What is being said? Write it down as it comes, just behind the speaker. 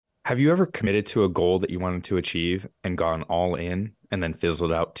Have you ever committed to a goal that you wanted to achieve and gone all in and then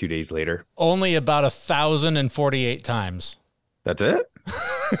fizzled out 2 days later? Only about 1,048 times That's it?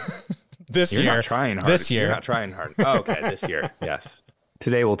 this You're year. not trying hard. This year. You're not trying hard. Oh, okay, this year. Yes.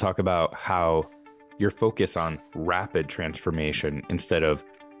 Today we'll talk about how your focus on rapid transformation instead of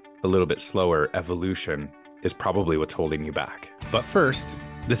a little bit slower evolution is probably what's holding you back. But first,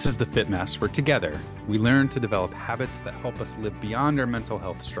 this is the Fit Mess, where together we learn to develop habits that help us live beyond our mental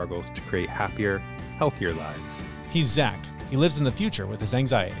health struggles to create happier, healthier lives. He's Zach. He lives in the future with his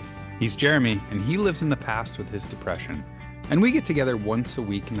anxiety. He's Jeremy, and he lives in the past with his depression. And we get together once a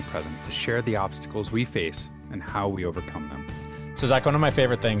week in the present to share the obstacles we face and how we overcome them. So Zach, one of my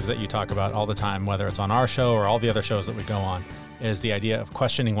favorite things that you talk about all the time, whether it's on our show or all the other shows that we go on, is the idea of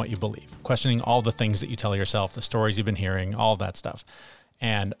questioning what you believe, questioning all the things that you tell yourself, the stories you've been hearing, all that stuff.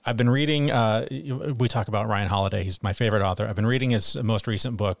 And I've been reading, we talk about Ryan Holiday. He's my favorite author. I've been reading his most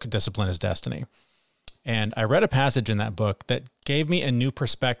recent book, Discipline is Destiny. And I read a passage in that book that gave me a new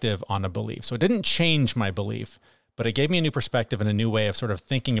perspective on a belief. So it didn't change my belief, but it gave me a new perspective and a new way of sort of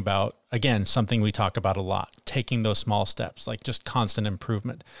thinking about, again, something we talk about a lot, taking those small steps, like just constant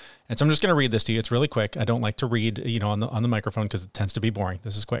improvement. And so I'm just going to read this to you. It's really quick. I don't like to read, on the microphone because it tends to be boring.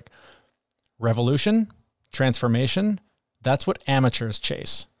 This is quick. Revolution, transformation, that's what amateurs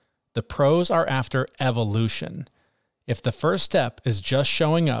chase. The pros are after evolution. If the first step is just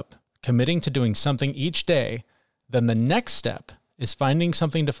showing up, committing to doing something each day, then the next step is finding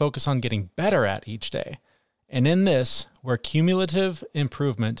something to focus on getting better at each day. And in this, where cumulative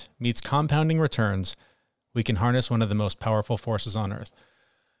improvement meets compounding returns, we can harness one of the most powerful forces on earth.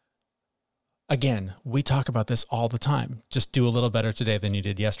 Again, we talk about this all the time. Just do a little better today than you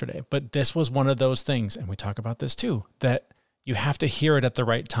did yesterday. But this was one of those things, and we talk about this too, that you have to hear it at the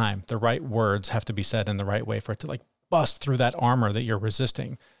right time. The right words have to be said in the right way for it to bust through that armor that you're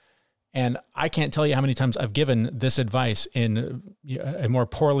resisting. And I can't tell you how many times I've given this advice in a more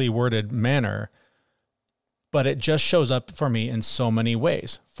poorly worded manner, but it just shows up for me in so many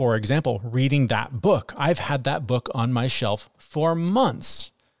ways. For example, reading that book. I've had that book on my shelf for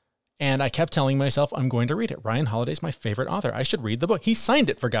months. And I kept telling myself, I'm going to read it. Ryan Holiday's my favorite author. I should read the book. He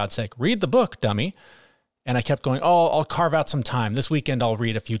signed it, for God's sake. Read the book, dummy. And I kept going, I'll carve out some time. This weekend, I'll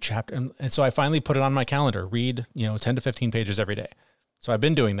read a few chapters. And so I finally put it on my calendar, read 10 to 15 pages every day. So I've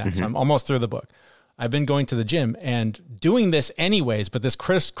been doing that. Mm-hmm. So I'm almost through the book. I've been going to the gym and doing this anyways, but this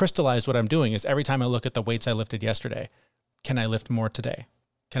crystallized what I'm doing is every time I look at the weights I lifted yesterday, can I lift more today?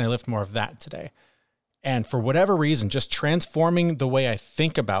 Can I lift more of that today? And for whatever reason, just transforming the way I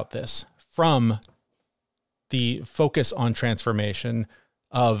think about this from the focus on transformation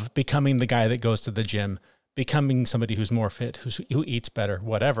of becoming the guy that goes to the gym, becoming somebody who's more fit, who eats better,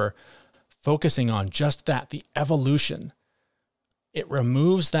 whatever, focusing on just that, the evolution, it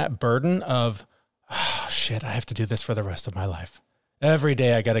removes that burden of, oh, shit, I have to do this for the rest of my life. Every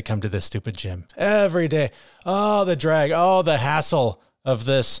day I got to come to this stupid gym. Every day. Oh, the drag. Oh, the hassle of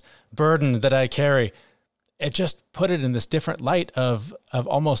this burden that I carry. It just put it in this different light of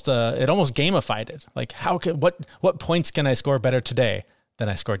almost, it almost gamified it. Like what points can I score better today than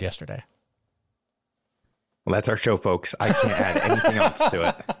I scored yesterday? Well, that's our show, folks. I can't add anything else to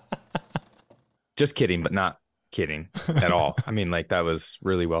it. Just kidding, but not kidding at all. I mean, that was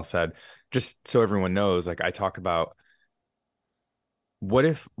really well said. Just so everyone knows, I talk about what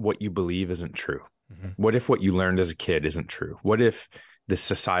if what you believe isn't true? Mm-hmm. What if what you learned as a kid isn't true? What if the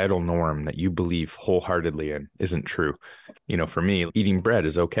societal norm that you believe wholeheartedly in isn't true? For me, eating bread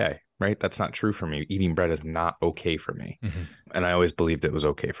is okay, right? That's not true for me. Eating bread is not okay for me. Mm-hmm. And I always believed it was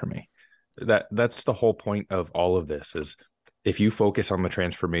okay for me. That's the whole point of all of this is if you focus on the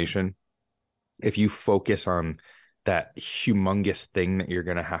transformation, if you focus on that humongous thing that you're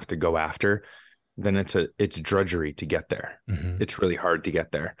going to have to go after, then it's drudgery to get there. Mm-hmm. It's really hard to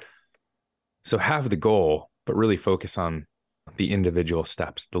get there. So have the goal, but really focus on the individual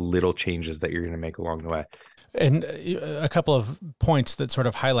steps, the little changes that you're going to make along the way. And a couple of points that sort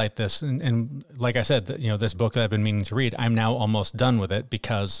of highlight this. And like I said, this book that I've been meaning to read, I'm now almost done with it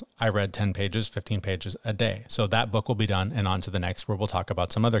because I read 10 pages, 15 pages a day. So that book will be done and on to the next where we'll talk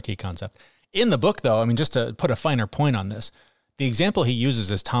about some other key concept. In the book, though, just to put a finer point on this, the example he uses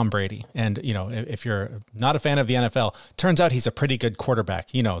is Tom Brady. And, if you're not a fan of the NFL, turns out he's a pretty good quarterback,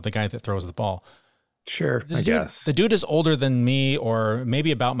 the guy that throws the ball. Sure, I guess. The dude is older than me or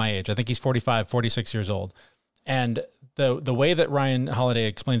maybe about my age. I think he's 45, 46 years old. And the way that Ryan Holiday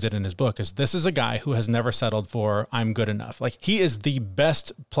explains it in his book is this is a guy who has never settled for I'm good enough. He is the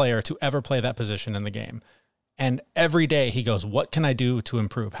best player to ever play that position in the game. And every day he goes, what can I do to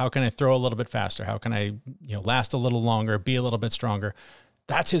improve? How can I throw a little bit faster? How can I, last a little longer, be a little bit stronger?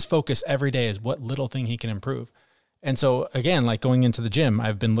 That's his focus every day, is what little thing he can improve. And so again, like going into the gym,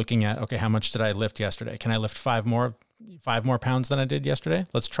 I've been looking at, okay, how much did I lift yesterday? Can I lift five more pounds than I did yesterday?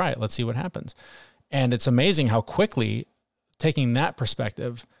 Let's try it. Let's see what happens. And it's amazing how quickly taking that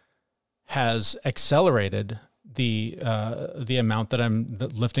perspective has accelerated the amount that I'm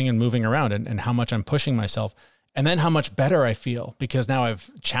lifting and moving around, and how much I'm pushing myself, and then how much better I feel, because now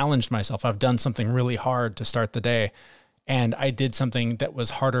I've challenged myself. I've done something really hard to start the day, and I did something that was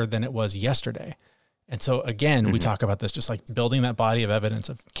harder than it was yesterday. And so again, we talk about this, just like building that body of evidence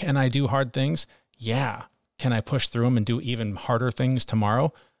of, can I do hard things? Yeah. Can I push through them and do even harder things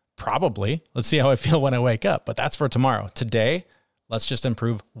tomorrow? Probably. Let's see how I feel when I wake up, but that's for tomorrow. Today, let's just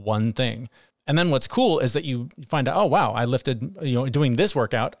improve one thing. And then what's cool is that you find out, oh, wow, I lifted, doing this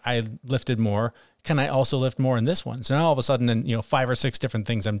workout, I lifted more. Can I also lift more in this one? So now all of a sudden, in 5 or 6 different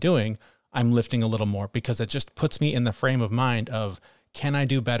things I'm doing, I'm lifting a little more, because it just puts me in the frame of mind of, can I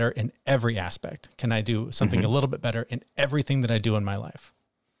do better in every aspect? Can I do something a little bit better in everything that I do in my life?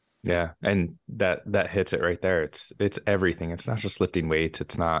 Yeah. And that hits it right there. It's everything. It's not just lifting weights.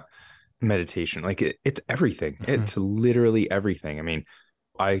 It's not meditation. Like it's everything. It's literally everything. I mean,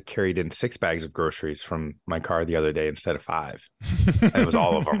 I carried in 6 bags of groceries from my car the other day instead of 5. It was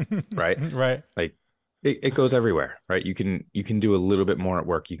all of them. Right. Right. Like it goes everywhere, right? You can do a little bit more at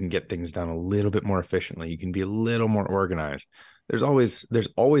work. You can get things done a little bit more efficiently. You can be a little more organized. There's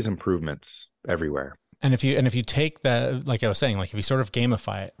always improvements everywhere. And if you take that, like I was saying, like if you sort of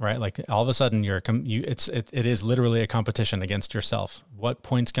gamify it, right? Like all of a sudden it is literally a competition against yourself. What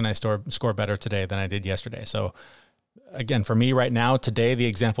points can I score better today than I did yesterday? So again, for me right now, today, the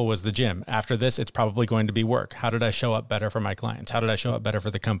example was the gym. After this, it's probably going to be work. How did I show up better for my clients? How did I show up better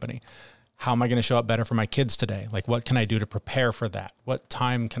for the company? How am I going to show up better for my kids today? Like, what can I do to prepare for that? What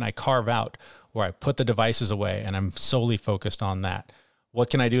time can I carve out where I put the devices away and I'm solely focused on that? What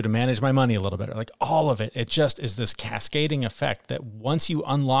can I do to manage my money a little better? Like all of it, it just is this cascading effect that once you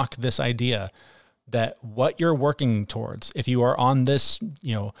unlock this idea that what you're working towards, if you are on this,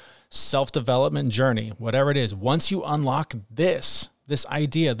 self-development journey, whatever it is, once you unlock this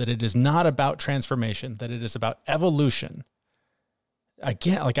idea that it is not about transformation, that it is about evolution.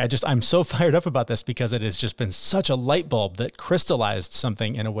 Again, I'm so fired up about this because it has just been such a light bulb that crystallized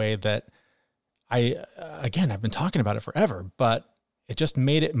something in a way that I've been talking about it forever, but it just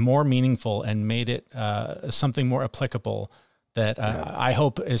made it more meaningful and made it something more applicable that I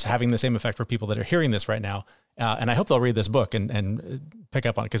hope is having the same effect for people that are hearing this right now. And I hope they'll read this book and pick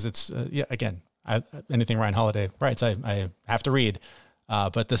up on it, because it's, anything Ryan Holiday writes, I have to read.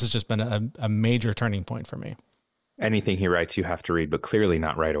 But this has just been a major turning point for me. Anything he writes, you have to read, but clearly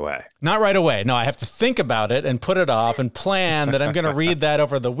not right away. Not right away. No, I have to think about it and put it off and plan that I'm going to read that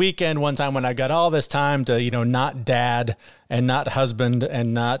over the weekend one time when I got all this time to, not dad and not husband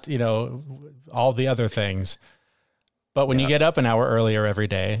and not, all the other things. But when you get up an hour earlier every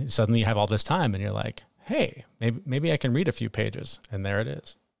day, suddenly you have all this time and you're like, hey, maybe I can read a few pages. And there it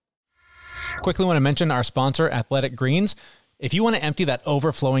is. Quickly want to mention our sponsor, Athletic Greens. If you want to empty that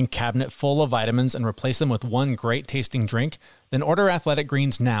overflowing cabinet full of vitamins and replace them with one great tasting drink, then order Athletic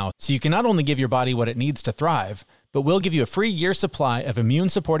Greens now, so you can not only give your body what it needs to thrive, but we'll give you a free year supply of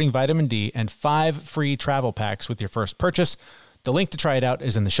immune-supporting vitamin D and 5 free travel packs with your first purchase. The link to try it out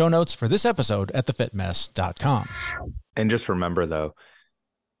is in the show notes for this episode at thefitmess.com. And just remember, though,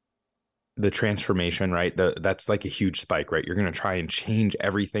 the transformation, right? That's like a huge spike, right? You're going to try and change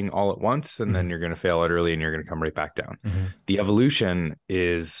everything all at once, and then you're going to fail utterly and you're going to come right back down. The evolution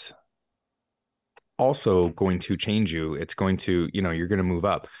is also going to change you. It's going to, you're going to move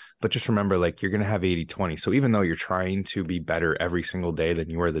up, but just remember, like, you're going to have 80-20. So even though you're trying to be better every single day than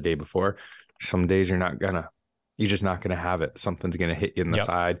you were the day before, some days you're just not going to have it. Something's going to hit you in the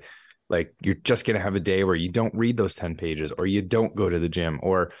side. Like, you're just going to have a day where you don't read those 10 pages, or you don't go to the gym,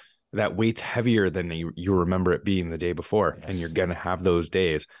 or that weight's heavier than you remember it being the day before. Yes. And you're going to have those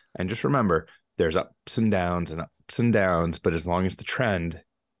days. And just remember, there's ups and downs, but as long as the trend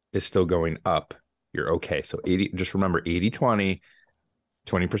is still going up, you're okay. So just remember 80-20,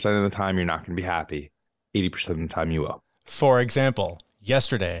 20% of the time, you're not going to be happy. 80% of the time you will. For example,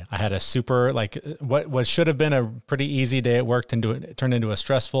 yesterday I had a super, what should have been a pretty easy day at work turned into a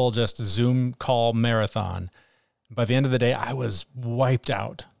stressful, just Zoom call marathon. By the end of the day, I was wiped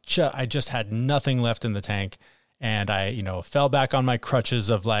out. I just had nothing left in the tank. And I, fell back on my crutches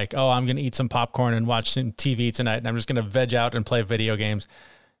of like, oh, I'm going to eat some popcorn and watch some TV tonight, and I'm just going to veg out and play video games.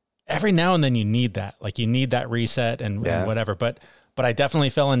 Every now and then you need that. Like, you need that reset and whatever. But I definitely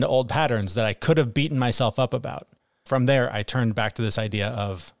fell into old patterns that I could have beaten myself up about. From there, I turned back to this idea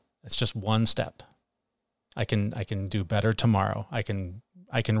of, it's just one step. I can do better tomorrow. I can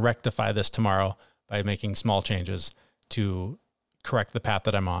I can rectify this tomorrow by making small changes to correct the path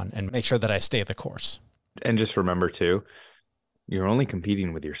that I'm on and make sure that I stay the course. And just remember too, you're only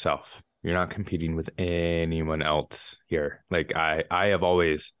competing with yourself. You're not competing with anyone else here. Like I have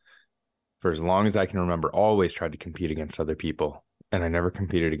always, for as long as I can remember, always tried to compete against other people, and I never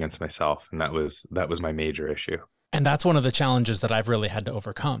competed against myself. And that was my major issue. And that's one of the challenges that I've really had to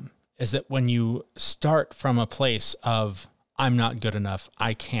overcome, is that when you start from a place of I'm not good enough,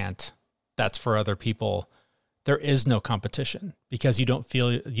 I can't, that's for other people, there is no competition because you don't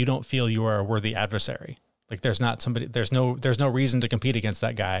feel you are a worthy adversary. Like there's no reason to compete against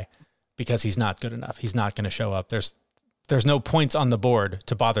that guy because he's not good enough. He's not going to show up. There's no points on the board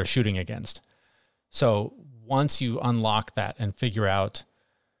to bother shooting against. So once you unlock that and figure out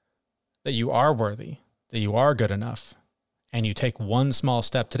that you are worthy, that you are good enough, and you take one small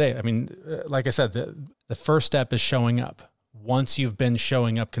step today. I mean, like I said, the first step is showing up. Once you've been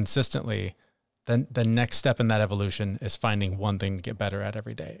showing up consistently, then the next step in that evolution is finding one thing to get better at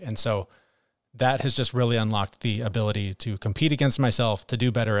every day. And so that has just really unlocked the ability to compete against myself, to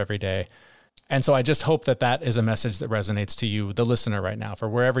do better every day. And so I just hope that that is a message that resonates to you, the listener right now, for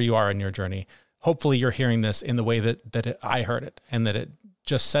wherever you are in your journey. Hopefully you're hearing this in the way that I heard it, and that it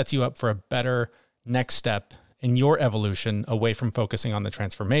just sets you up for a better next step in your evolution away from focusing on the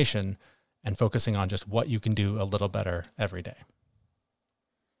transformation and focusing on just what you can do a little better every day.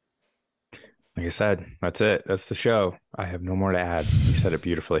 Like I said, that's it. That's the show. I have no more to add. You said it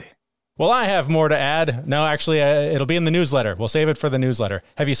beautifully. Well, I have more to add. No, actually, it'll be in the newsletter. We'll save it for the newsletter.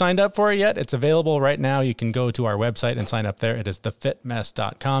 Have you signed up for it yet? It's available right now. You can go to our website and sign up there. It is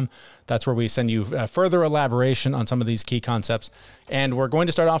thefitmess.com. That's where we send you further elaboration on some of these key concepts. And we're going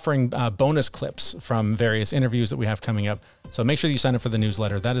to start offering bonus clips from various interviews that we have coming up. So make sure you sign up for the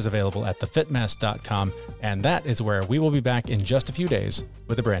newsletter. That is available at thefitmess.com. And that is where we will be back in just a few days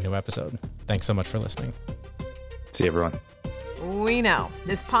with a brand new episode. Thanks so much for listening. See you, everyone. We know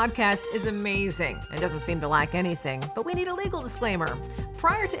this podcast is amazing and doesn't seem to lack anything, but we need a legal disclaimer.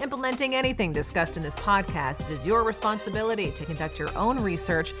 Prior to implementing anything discussed in this podcast, it is your responsibility to conduct your own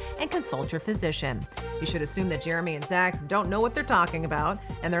research and consult your physician. You should assume that Jeremy and Zach don't know what they're talking about,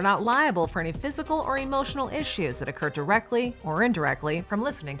 and they're not liable for any physical or emotional issues that occur directly or indirectly from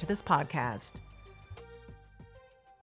listening to this podcast.